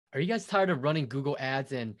Are you guys tired of running Google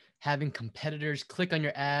ads and having competitors click on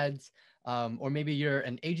your ads? Or maybe you're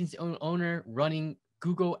an agency owner running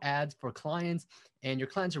Google ads for clients, and your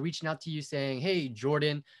clients are reaching out to you saying, "Hey,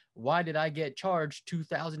 Jordan, why did I get charged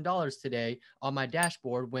 $2,000 today on my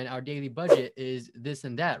dashboard when our daily budget is this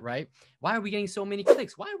and that, right? Why are we getting so many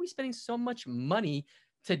clicks? Why are we spending so much money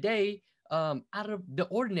today out of the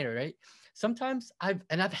ordinary, right?" Sometimes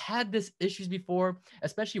I've had this issues before,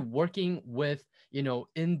 especially working with,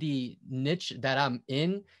 in the niche that I'm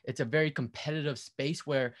in. It's a very competitive space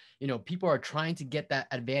where, people are trying to get that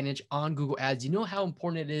advantage on Google Ads. You know how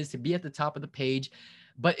important it is to be at the top of the page,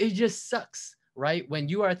 but it just sucks, right? When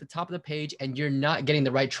you are at the top of the page and you're not getting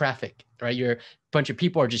the right traffic, right? You're bunch of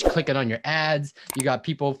people are just clicking on your ads. You got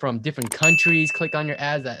people from different countries click on your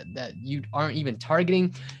ads that you aren't even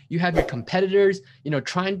targeting. You have your competitors,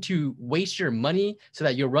 trying to waste your money so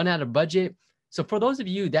that you'll run out of budget. So for those of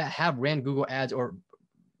you that have ran Google ads or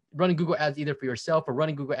running Google ads either for yourself or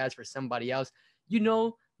running Google ads for somebody else,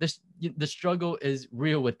 the struggle is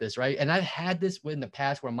real with this, right? And I've had this in the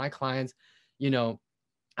past where my clients, you know,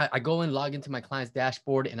 I go and log into my client's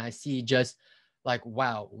dashboard and I see just like,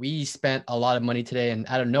 wow, we spent a lot of money today. And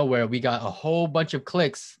out of nowhere, we got a whole bunch of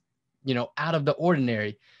clicks, out of the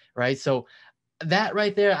ordinary, right? So that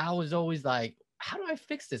right there, I was always like, how do I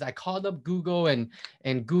fix this? I called up Google and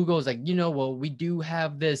Google's like, well, we do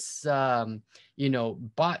have this, bot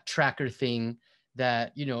tracker thing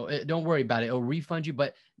that, don't worry about it. It'll refund you,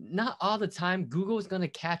 but not all the time. Google is going to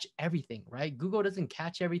catch everything, right? Google doesn't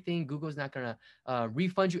catch everything. Google's not going to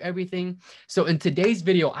refund you everything. So in today's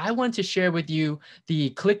video, I want to share with you the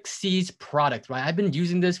ClickCease product, right? I've been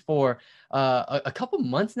using this for a couple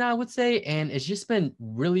months now, I would say, and it's just been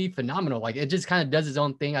really phenomenal. Like it just kind of does its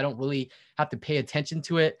own thing. I don't really have to pay attention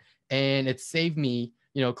to it, and it saved me,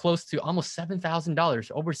 close to almost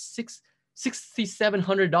 $7,000, over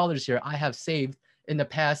 $6,700 here I have saved in the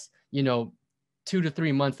past, 2 to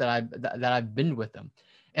 3 months that I've been with them.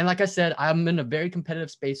 And like I said, I'm in a very competitive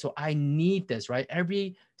space, so I need this, right?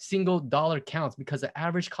 Every single dollar counts because the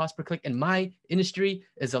average cost per click in my industry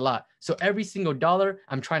is a lot. So every single dollar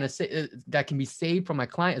I'm trying to say that can be saved from my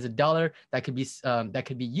client is a dollar that could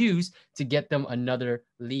be used to get them another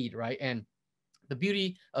lead, right? And the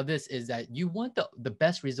beauty of this is that you want the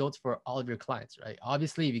best results for all of your clients, right?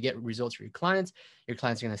 Obviously, if you get results for your clients are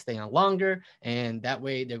going to stay on longer, and that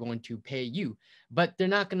way they're going to pay you. But they're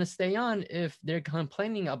not going to stay on if they're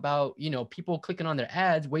complaining about, people clicking on their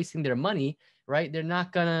ads, wasting their money, right? They're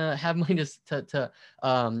not going to have money to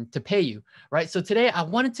pay you, right? So today I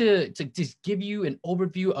wanted to just give you an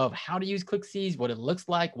overview of how to use ClickCease, what it looks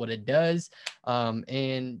like, what it does,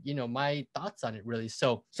 and my thoughts on it really.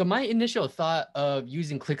 So my initial thought of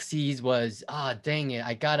using ClickCease was, dang it,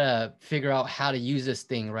 I gotta figure out how to use this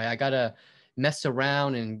thing, right? I gotta mess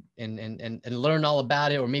around and learn all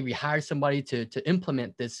about it, or maybe hire somebody to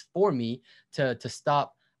implement this for me to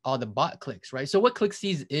stop all the bot clicks, right? So what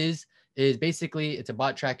ClickCease is basically it's a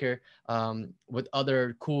bot tracker with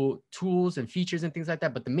other cool tools and features and things like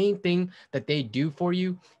that. But the main thing that they do for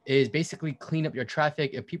you is basically clean up your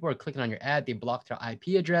traffic. If people are clicking on your ad, they block their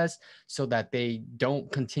IP address so that they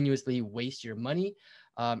don't continuously waste your money.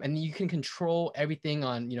 And you can control everything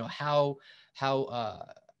on,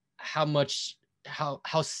 how much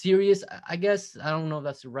how serious, I guess, I don't know if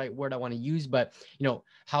that's the right word I want to use, but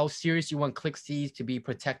how serious you want ClickCease to be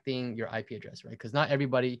protecting your IP address, right? Because not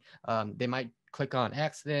everybody, they might click on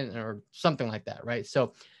accident or something like that, right?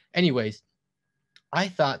 So anyways, I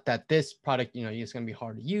thought that this product, it's going to be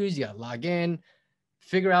hard to use. You got to log in,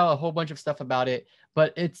 figure out a whole bunch of stuff about it.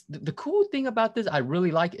 But it's the cool thing about this I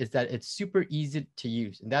really like is that it's super easy to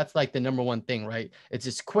use. And that's like the number one thing, right? It's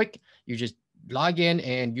just quick. You just log in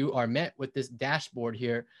and you are met with this dashboard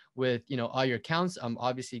here with, all your accounts. I'm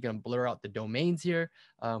obviously going to blur out the domains here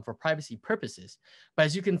for privacy purposes. But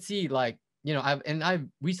as you can see, like, I've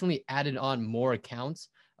recently added on more accounts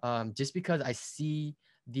just because I see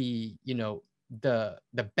the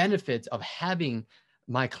benefits of having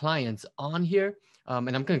my clients on here.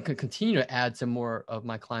 And I'm going to continue to add some more of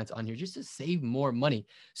my clients on here just to save more money.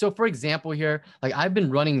 So for example here, like I've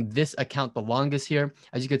been running this account the longest here.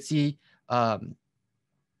 As you can see,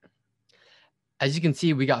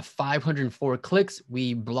 we got 504 clicks.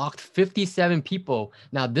 We blocked 57 people.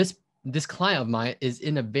 Now this client of mine is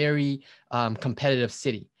in a very competitive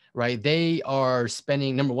city, right? They are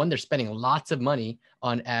spending, number one, they're spending lots of money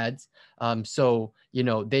on ads. So,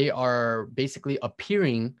 they are basically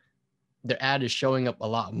appearing their ad is showing up a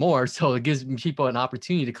lot more. So it gives people an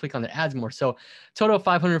opportunity to click on their ads more. So total of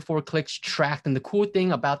 504 clicks tracked. And the cool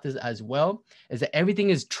thing about this as well is that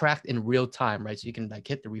everything is tracked in real time, right? So you can like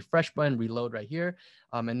hit the refresh button, reload right here.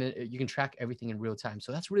 And then you can track everything in real time.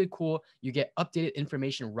 So that's really cool. You get updated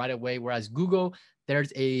information right away. Whereas Google,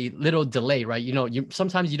 there's a little delay, right? You know,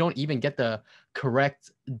 sometimes you don't even get the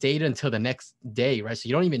correct data until the next day, right? So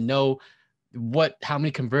you don't even know how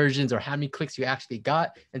many conversions or how many clicks you actually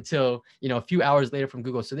got until, you know, a few hours later from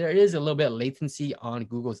Google. So there is a little bit of latency on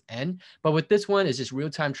Google's end, but with this one, it's just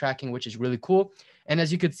real-time tracking, which is really cool. And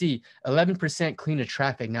as you could see, 11% cleaner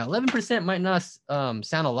traffic. Now, 11% might not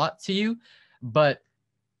sound a lot to you, but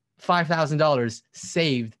 $5,000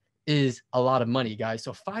 saved is a lot of money, guys.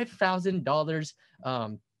 So $5,000,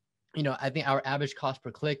 you know, I think our average cost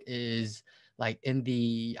per click is like in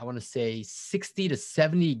the, I want to say $60 to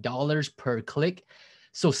 $70 per click.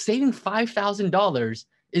 So saving $5,000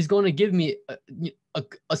 is going to give me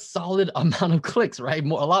a solid amount of clicks, right? A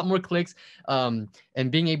lot more clicks, and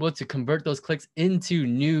being able to convert those clicks into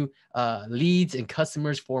new leads and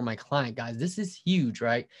customers for my client, guys. This is huge,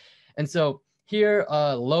 right? And so here,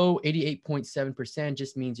 low 88.7%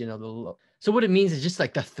 just means, you know, the low. So what it means is just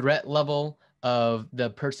like the threat level of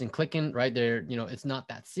the person clicking, right? They're, you know, it's not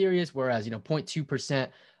that serious. Whereas, you know, 0.2%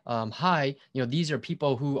 high, you know, these are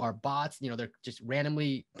people who are bots, you know, they're just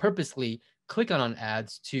randomly, purposely clicking on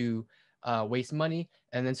ads to waste money.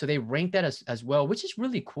 And then so they rank that as well, which is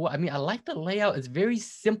really cool. I mean, I like the layout. It's very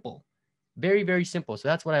simple. Very, very simple. So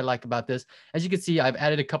that's what I like about this. As you can see, I've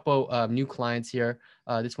added a couple new clients here.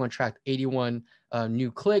 This one tracked 81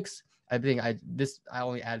 new clicks. I think I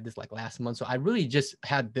only added this like last month. So I really just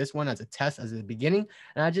had this one as a test as the beginning.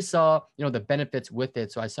 And I just saw, you know, the benefits with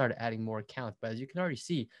it. So I started adding more accounts. But as you can already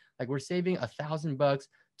see, like we're saving $1,000,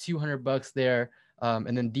 $200 there.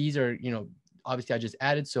 And then these are, you know, obviously I just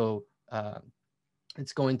added. So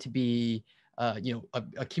it's going to be you know,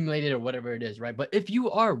 accumulated or whatever it is, right? But if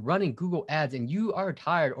you are running Google ads and you are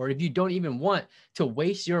tired, or if you don't even want to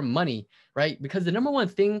waste your money, right? Because the number one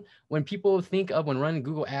thing when people think of when running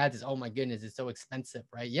Google ads is, oh my goodness, it's so expensive,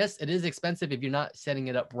 right? Yes, it is expensive if you're not setting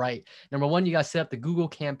it up right. Number one, you got to set up the Google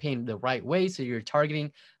campaign the right way. So you're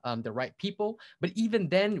targeting the right people. But even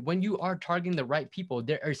then, when you are targeting the right people,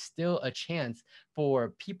 there is still a chance for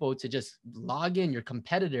people to just log in, your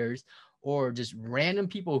competitors, or just random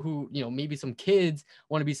people who, you know, maybe some kids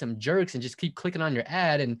want to be some jerks and just keep clicking on your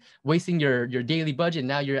ad and wasting your daily budget.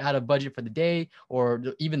 Now you're out of budget for the day or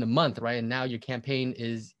even the month, right? And now your campaign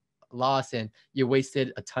is lost and you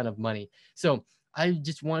wasted a ton of money. So I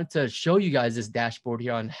just wanted to show you guys this dashboard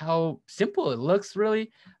here on how simple it looks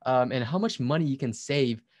really, and how much money you can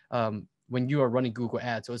save when you are running Google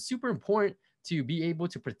ads. So it's super important to be able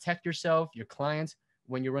to protect yourself, your clients,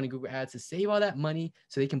 when you're running Google ads, to save all that money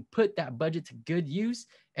so they can put that budget to good use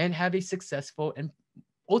and have a successful and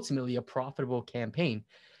ultimately a profitable campaign.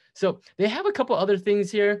 So they have a couple other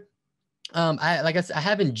things here. Like I said, I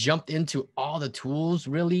haven't jumped into all the tools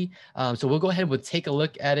really. So we'll go ahead and we'll take a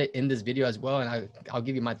look at it in this video as well. And I'll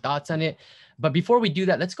give you my thoughts on it. But before we do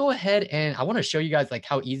that, let's go ahead and I want to show you guys like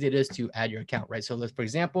how easy it is to add your account, right? So let's, for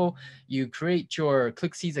example, you create your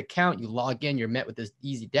ClickCease account, you log in, you're met with this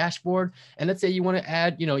easy dashboard. And let's say you want to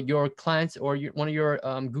add, you know, your clients or one of your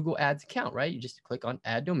Google Ads account, right? You just click on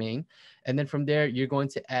add domain. And then from there, you're going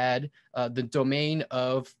to add the domain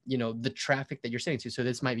of, you know, the traffic that you're sending to. So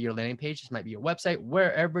this might be your landing page. This might be your website.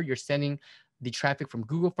 Wherever you're sending the traffic from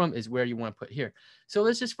Google from is where you want to put here. So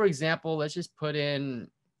let's just, for example, let's just put in,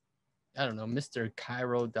 I don't know,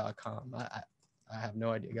 mrcairo.com. I have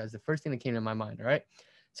no idea, guys. The first thing that came to my mind, all right?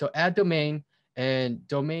 So add domain, and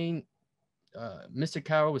domain Mr.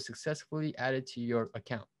 Cairo was successfully added to your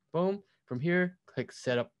account. Boom. From here, click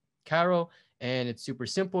Setup Cairo, and it's super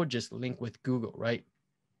simple. Just link with Google, right?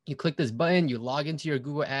 You click this button, you log into your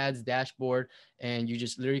Google Ads dashboard, and you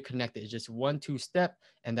just literally connect it. It's just 1-2 step,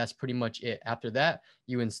 and that's pretty much it. After that,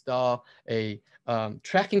 you install a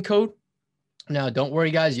tracking code. Now, don't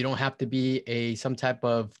worry, guys. You don't have to be some type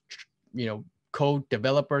of, you know, code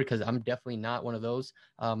developer, because I'm definitely not one of those.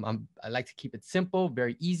 I like to keep it simple,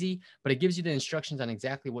 very easy, but it gives you the instructions on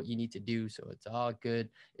exactly what you need to do. So it's all good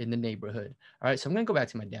in the neighborhood. All right. So I'm going to go back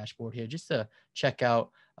to my dashboard here just to check out.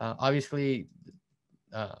 Obviously,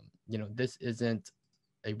 you know, this isn't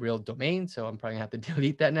a real domain, so I'm probably gonna have to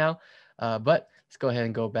delete that now. But let's go ahead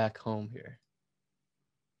and go back home here.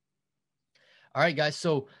 All right, guys.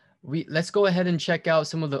 So let's go ahead and check out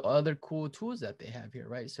some of the other cool tools that they have here,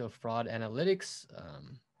 right? So fraud analytics.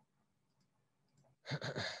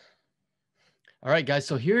 All right, guys.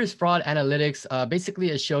 So here is fraud analytics. Basically,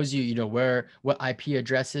 it shows you, what IP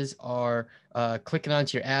addresses are clicking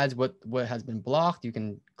onto your ads, what has been blocked. You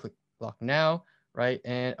can click block now, right?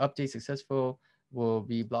 And update successful will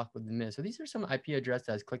be blocked within minutes. So these are some IP address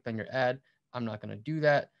that has clicked on your ad. I'm not gonna do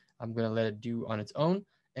that. I'm gonna let it do on its own.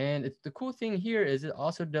 And it's the cool thing here is it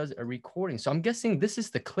also does a recording. So I'm guessing this is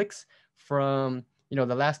the clicks from the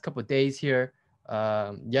last couple of days here,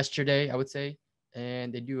 yesterday, I would say,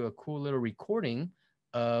 and they do a cool little recording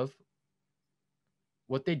of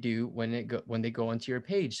what they do when they go onto your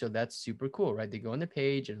page. So that's super cool, right? They go on the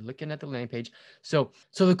page and looking at the landing page. So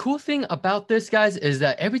the cool thing about this, guys, is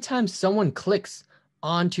that every time someone clicks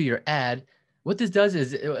onto your ad, what this does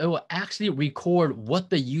is it will actually record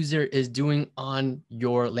what the user is doing on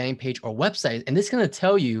your landing page or website, and this is going to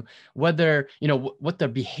tell you whether what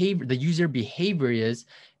the user behavior is,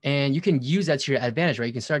 and you can use that to your advantage, right?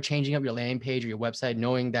 You can start changing up your landing page or your website,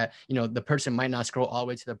 knowing that the person might not scroll all the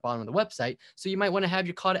way to the bottom of the website, so you might want to have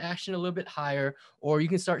your call to action a little bit higher, or you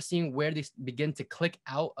can start seeing where they begin to click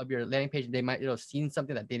out of your landing page. They might seen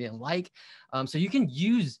something that they didn't like, so you can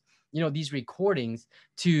use these recordings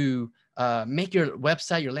to make your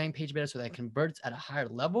website, your landing page better, so that it converts at a higher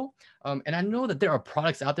level. And I know that there are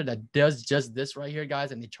products out there that does just this right here,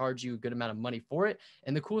 guys, and they charge you a good amount of money for it.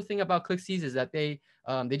 And the cool thing about ClickCease is that they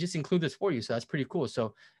just include this for you, so that's pretty cool.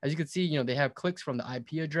 So as you can see, they have clicks from the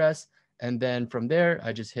IP address, and then from there,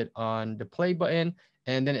 I just hit on the play button,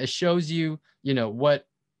 and then it shows you, what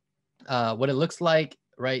it looks like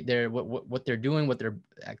right there, what they're doing, what their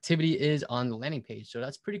activity is on the landing page. So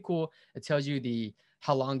that's pretty cool. It tells you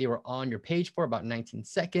how long they were on your page for, about 19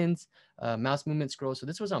 seconds, mouse movement scroll. So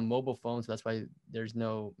this was on mobile phones, so that's why there's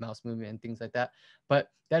no mouse movement and things like that. But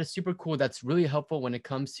that is super cool. That's really helpful when it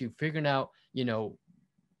comes to figuring out,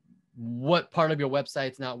 what part of your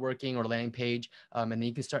website's not working or landing page. And then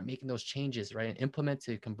you can start making those changes, right? And implement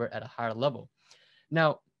to convert at a higher level.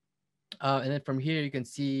 Now, and then from here, you can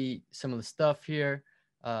see some of the stuff here,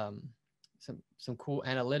 some cool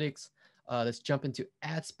analytics. Let's jump into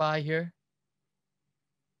Ad Spy here.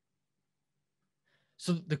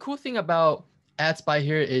 So the cool thing about Ad Spy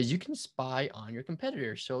here is you can spy on your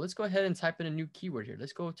competitors. So let's go ahead and type in a new keyword here.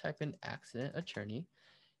 Let's go type in accident attorney.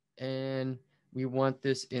 And we want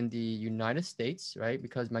this in the United States, right?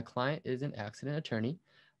 Because my client is an accident attorney.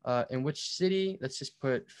 In which city? Let's just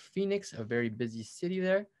put Phoenix, a very busy city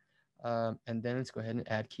there. And then let's go ahead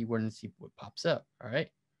and add keyword and see what pops up. All right.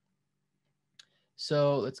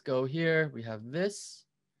 So let's go here. We have this.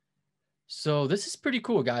 So this is pretty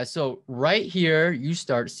cool, guys. So right here, you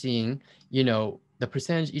start seeing, the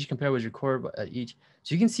percentage each competitor was recorded at each.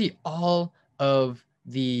 So you can see all of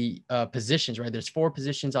the positions, right? There's 4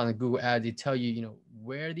 positions on the Google Ads. They tell you,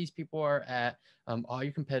 where these people are at, all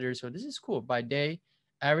your competitors. So this is cool. By day,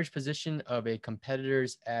 average position of a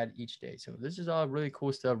competitor's ad each day. So this is all really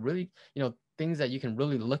cool stuff. Really, things that you can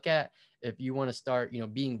really look at if you want to start,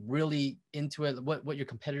 being really into it, what your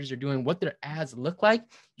competitors are doing, what their ads look like.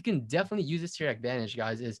 You can definitely use this to your advantage,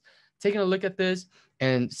 guys, is taking a look at this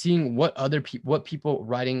and seeing what people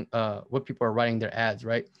are writing their ads,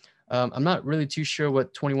 right? I'm not really too sure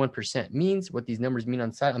what 21% means, what these numbers mean on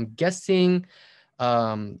the side. I'm guessing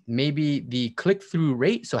maybe the click-through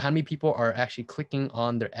rate. So how many people are actually clicking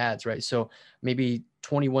on their ads, right? So maybe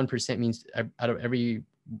 21% means out of every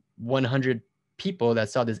 100 people that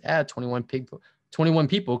saw this ad, 21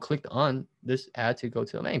 people clicked on this ad to go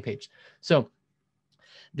to the landing page. So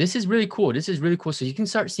this is really cool. So you can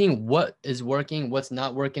start seeing what is working, what's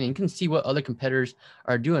not working, and you can see what other competitors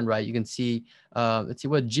are doing, right? You can see, let's see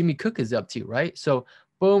what Jimmy Cook is up to, right? So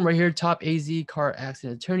boom, right here, top AZ car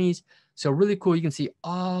accident attorneys. So really cool. You can see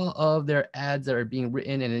all of their ads that are being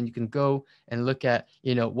written, and then you can go and look at,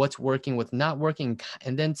 what's working, what's not working,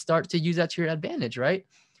 and then start to use that to your advantage, right?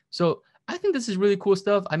 So I think this is really cool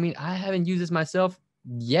stuff. I mean, I haven't used this myself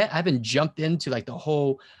yet. I haven't jumped into like the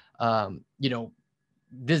whole,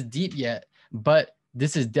 this deep yet, but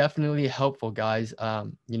this is definitely helpful, guys.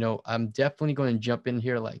 I'm definitely going to jump in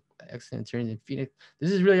here like excellent attorneys in Phoenix.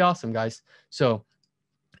 This is really awesome, guys. So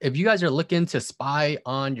if you guys are looking to spy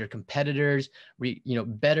on your competitors,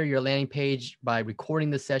 better your landing page by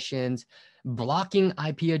recording the sessions, blocking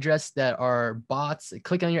IP address that are bots,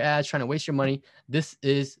 clicking on your ads, trying to waste your money, this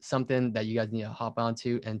is something that you guys need to hop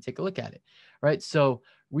onto and take a look at it, right? So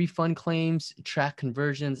refund claims, track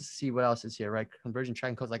conversions, see what else is here, right? Conversion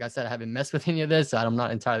tracking codes. Like I said, I haven't messed with any of this, so I'm not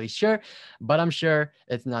entirely sure, but I'm sure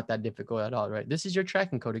it's not that difficult at all, right? This is your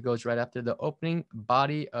tracking code. It goes right after the opening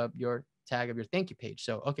body of your tag of your thank you page.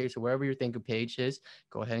 So, okay, so wherever your thank you page is,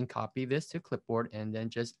 go ahead and copy this to clipboard and then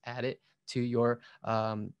just add it to your,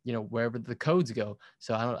 you know, wherever the codes go.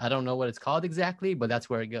 So I don't know what it's called exactly, but that's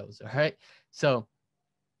where it goes. All right. So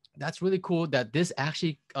that's really cool that this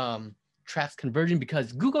actually tracks conversion,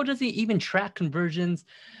 because Google doesn't even track conversions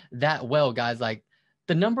that well, guys. Like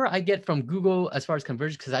the number I get from Google as far as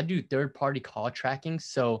conversion, because I do third-party call tracking.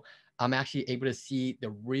 So I'm actually able to see the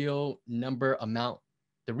real number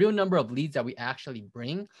of leads that we actually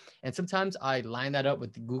bring. And sometimes I line that up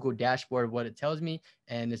with the Google dashboard, what it tells me.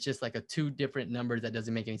 And it's just like a two different numbers that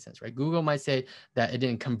doesn't make any sense, right? Google might say that it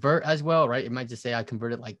didn't convert as well, right? It might just say I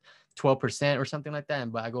converted like 12% or something like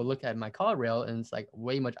that. But I go look at my call rail and it's like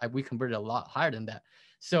way much, we converted a lot higher than that.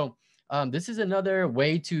 So this is another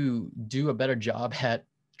way to do a better job at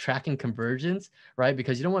tracking conversions, right?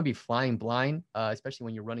 Because you don't want to be flying blind, especially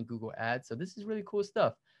when you're running Google ads. So this is really cool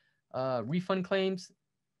stuff. Refund claims.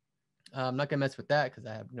 I'm not gonna mess with that because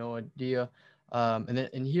I have no idea. And then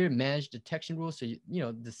in here, manage detection rules. So you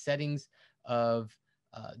know the settings of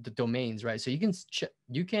the domains, right? So you can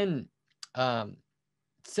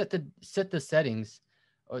set the settings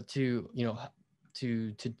or to, you know,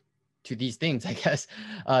 to these things, I guess.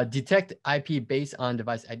 Detect IP based on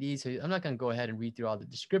device ID. So I'm not gonna go ahead and read through all the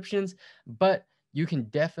descriptions, but you can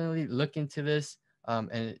definitely look into this,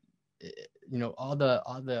 and you know all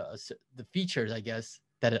the features, I guess,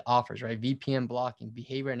 that it offers, right? VPN blocking,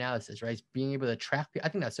 behavior analysis, right? It's being able to track. I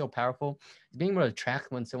think that's so powerful. It's being able to track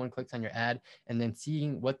when someone clicks on your ad and then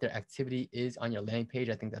seeing what their activity is on your landing page.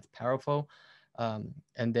 I think that's powerful. And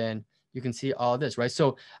then you can see all this, right?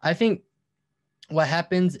 So I think what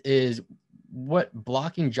happens is what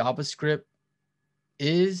blocking JavaScript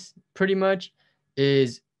is pretty much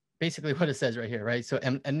is basically what it says right here, right? So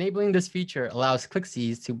enabling this feature allows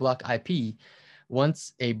ClickCease to block IP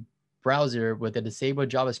once a browser with a disabled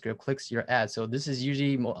JavaScript clicks your ad. So this is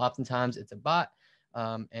usually oftentimes it's a bot.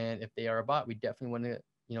 And if they are a bot, we definitely want to,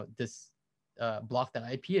 you know, block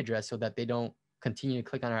that IP address so that they don't continue to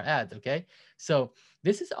click on our ads. Okay. So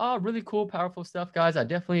this is all really cool, powerful stuff, guys. I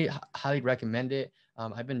definitely highly recommend it.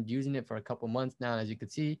 I've been using it for a couple months now. As you can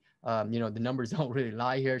see, you know, the numbers don't really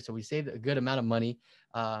lie here. So we saved a good amount of money.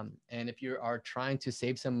 And if you are trying to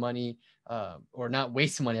save some money, or not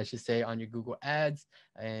waste money, I should say, on your Google ads,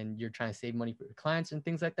 and you're trying to save money for your clients and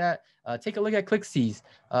things like that, take a look at ClickCease.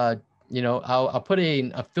 You know, I'll put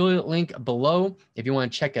an affiliate link below if you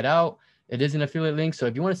want to check it out. It is an affiliate link. So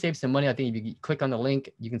if you want to save some money, I think if you click on the link,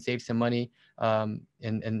 you can save some money,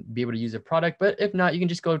 and be able to use a product. But if not, you can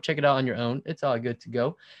just go check it out on your own. It's all good to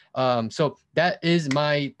go. So that is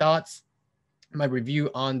my thoughts, my review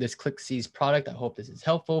on this ClickCease product. I hope this is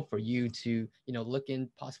helpful for you to, you know,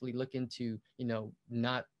 possibly look into, you know,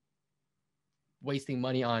 not wasting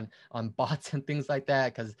money on bots and things like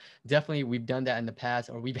that, because definitely we've done that in the past,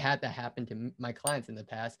 or we've had that happen to my clients in the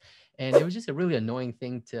past, and it was just a really annoying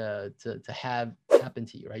thing to have happen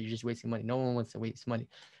to you, right? You're just wasting money. No one wants to waste money.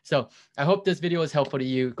 So I hope this video was helpful to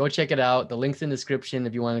you. Go check it out. The link's in the description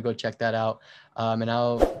if you want to go check that out. And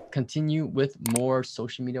I'll continue with more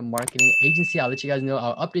social media marketing agency. I'll let you guys know.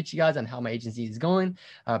 I'll update you guys on how my agency is going.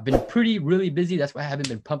 I've been really busy. That's why I haven't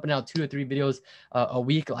been pumping out 2 to 3 videos a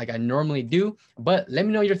week like I normally do. But let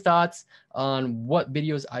me know your thoughts on what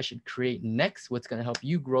videos I should create next, what's going to help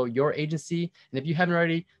you grow your agency. And if you haven't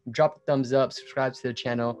already, drop a thumbs up, subscribe to the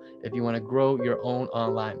channel if you want to grow your own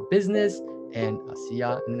online business. And I'll see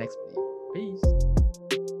y'all in the next video. Peace.